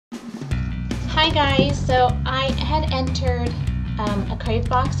Hi guys, so I had entered a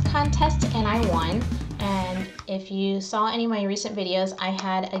Cravebox contest and I won. And if you saw any of my recent videos, I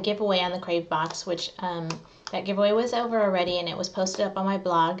had a giveaway on the Cravebox, which that giveaway was over already and it was posted up on my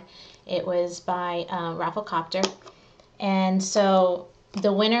blog. It was by Rafflecopter. And so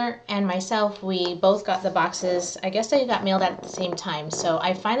the winner and myself, we both got the boxes. I guess they got mailed at the same time. So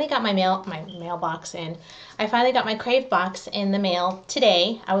I finally got my mailbox in. I finally got my Cravebox in the mail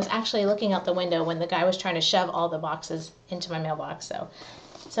today. I was actually looking out the window when the guy was trying to shove all the boxes into my mailbox.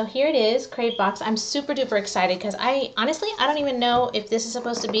 So here it is, Cravebox. I'm super duper excited because I don't even know if this is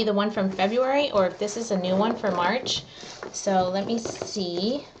supposed to be the one from February or if this is a new one for March. So let me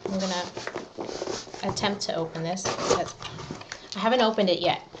see. I'm gonna attempt to open this because I haven't opened it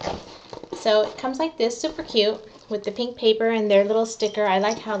yet. So it comes like this, super cute, with the pink paper and their little sticker. I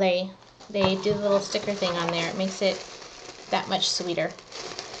like how they do the little sticker thing on there. It makes it that much sweeter.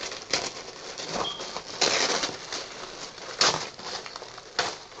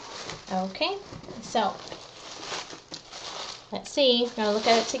 Okay, so let's see. We're gonna look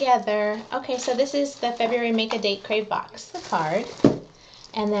at it together. Okay, so this is the February Make a Date Cravebox, the card.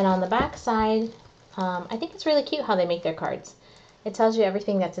 And then on the back side, I think it's really cute how they make their cards. It tells you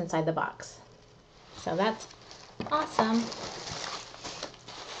everything that's inside the box. So that's awesome.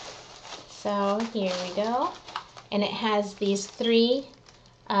 So here we go. And it has these 3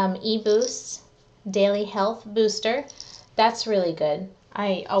 e-boosts, daily health booster. That's really good.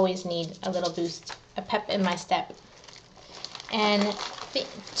 I always need a little boost, a pep in my step. And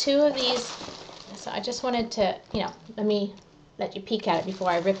 2 of these, so I just wanted to, let you peek at it before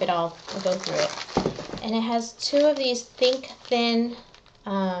I rip it all and go through it. And it has 2 of these Think Thin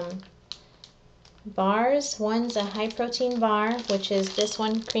bars. One's a high protein bar, which is this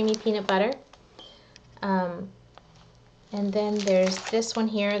one, creamy peanut butter. And then there's this one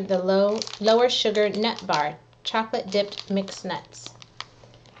here, the lower sugar nut bar, chocolate dipped mixed nuts.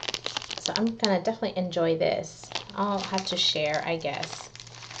 So I'm gonna definitely enjoy this. I'll have to share, I guess.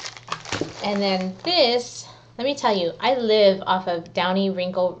 And then this, let me tell you, I live off of Downy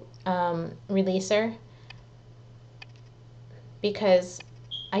Wrinkle Releaser because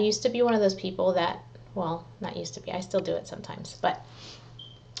I used to be one of those people that, well, not used to be, I still do it sometimes, but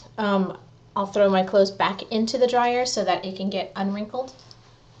I'll throw my clothes back into the dryer so that it can get unwrinkled.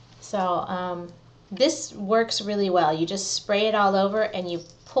 So this works really well. You just spray it all over and you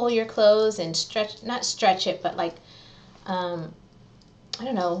pull your clothes and not stretch it, but like, I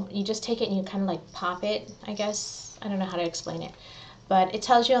don't know, you just take it and you kind of like pop it, I guess. I don't know how to explain it. But it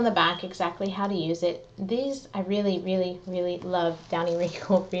tells you on the back exactly how to use it. These, I really, really, really love Downy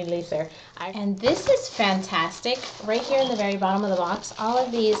Wrinkle Releaser. And this is fantastic. Right here in the very bottom of the box, all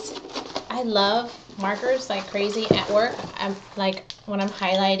of these, I love markers like crazy at work. I'm like, when I'm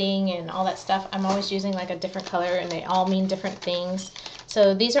highlighting and all that stuff, I'm always using like a different color and they all mean different things.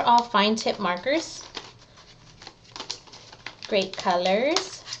 So these are all fine tip markers. Great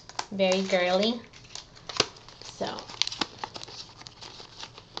colors, very girly. So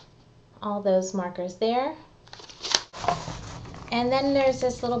all those markers there. And then there's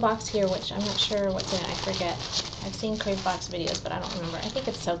this little box here, which I'm not sure what's in it, I forget. I've seen Cravebox videos, but I don't remember. I think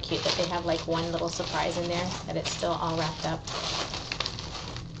it's so cute that they have like one little surprise in there, that it's still all wrapped up.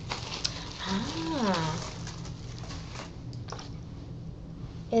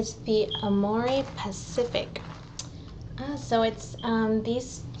 It's the Amore Pacific. So it's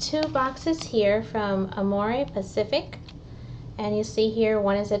these 2 boxes here from Amore Pacific. And you see here,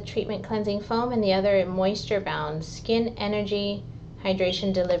 one is a treatment cleansing foam and the other a moisture bound skin energy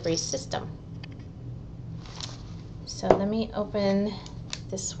hydration delivery system. So let me open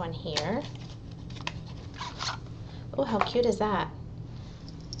this one here. Oh, how cute is that?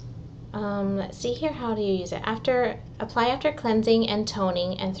 Let's see here, how do you use it? Apply after cleansing and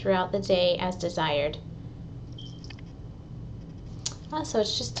toning and throughout the day as desired. So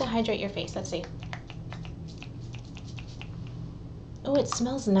it's just to hydrate your face. Let's see. Oh, it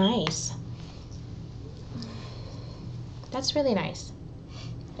smells nice. That's really nice.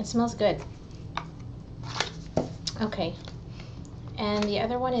 It smells good. Okay. And the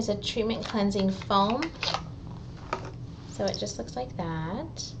other one is a treatment cleansing foam. So it just looks like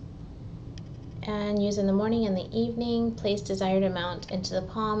that. And use in the morning and the evening. Place desired amount into the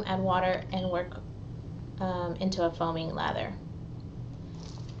palm, add water, and work into a foaming lather.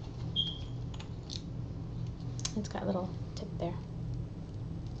 It's got a little tip there.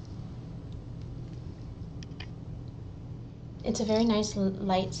 It's a very nice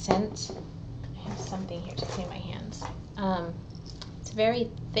light scent. I have something here to clean my hands. It's very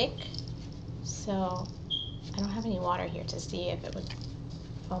thick, so I don't have any water here to see if it would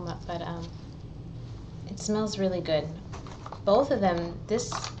foam up, but It smells really good. Both of them,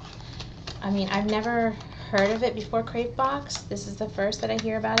 I mean, I've never heard of it before, Cravebox. This is the first that I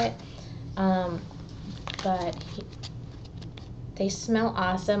hear about it. But they smell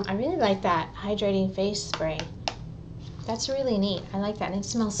awesome. I really like that hydrating face spray. That's really neat. I like that, and it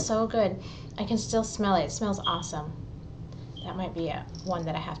smells so good. I can still smell it. It smells awesome. That might be one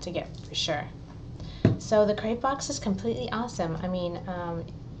that I have to get for sure. So the Cravebox is completely awesome. I mean,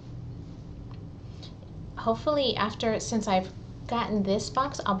 hopefully since I've gotten this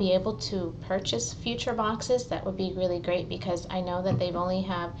box, I'll be able to purchase future boxes. That would be really great, because I know that they've only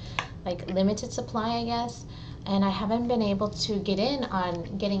have like limited supply, I guess, and I haven't been able to get in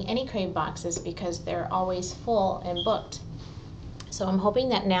on getting any Crave boxes because they're always full and booked. So I'm hoping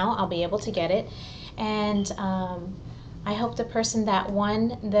that now I'll be able to get it, and I hope the person that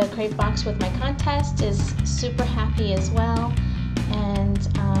won the Crave box with my contest is super happy as well, and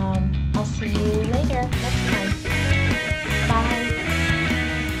I'll see you later next time. Bye.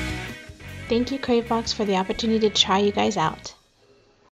 Thank you, Cravebox, for the opportunity to try you guys out.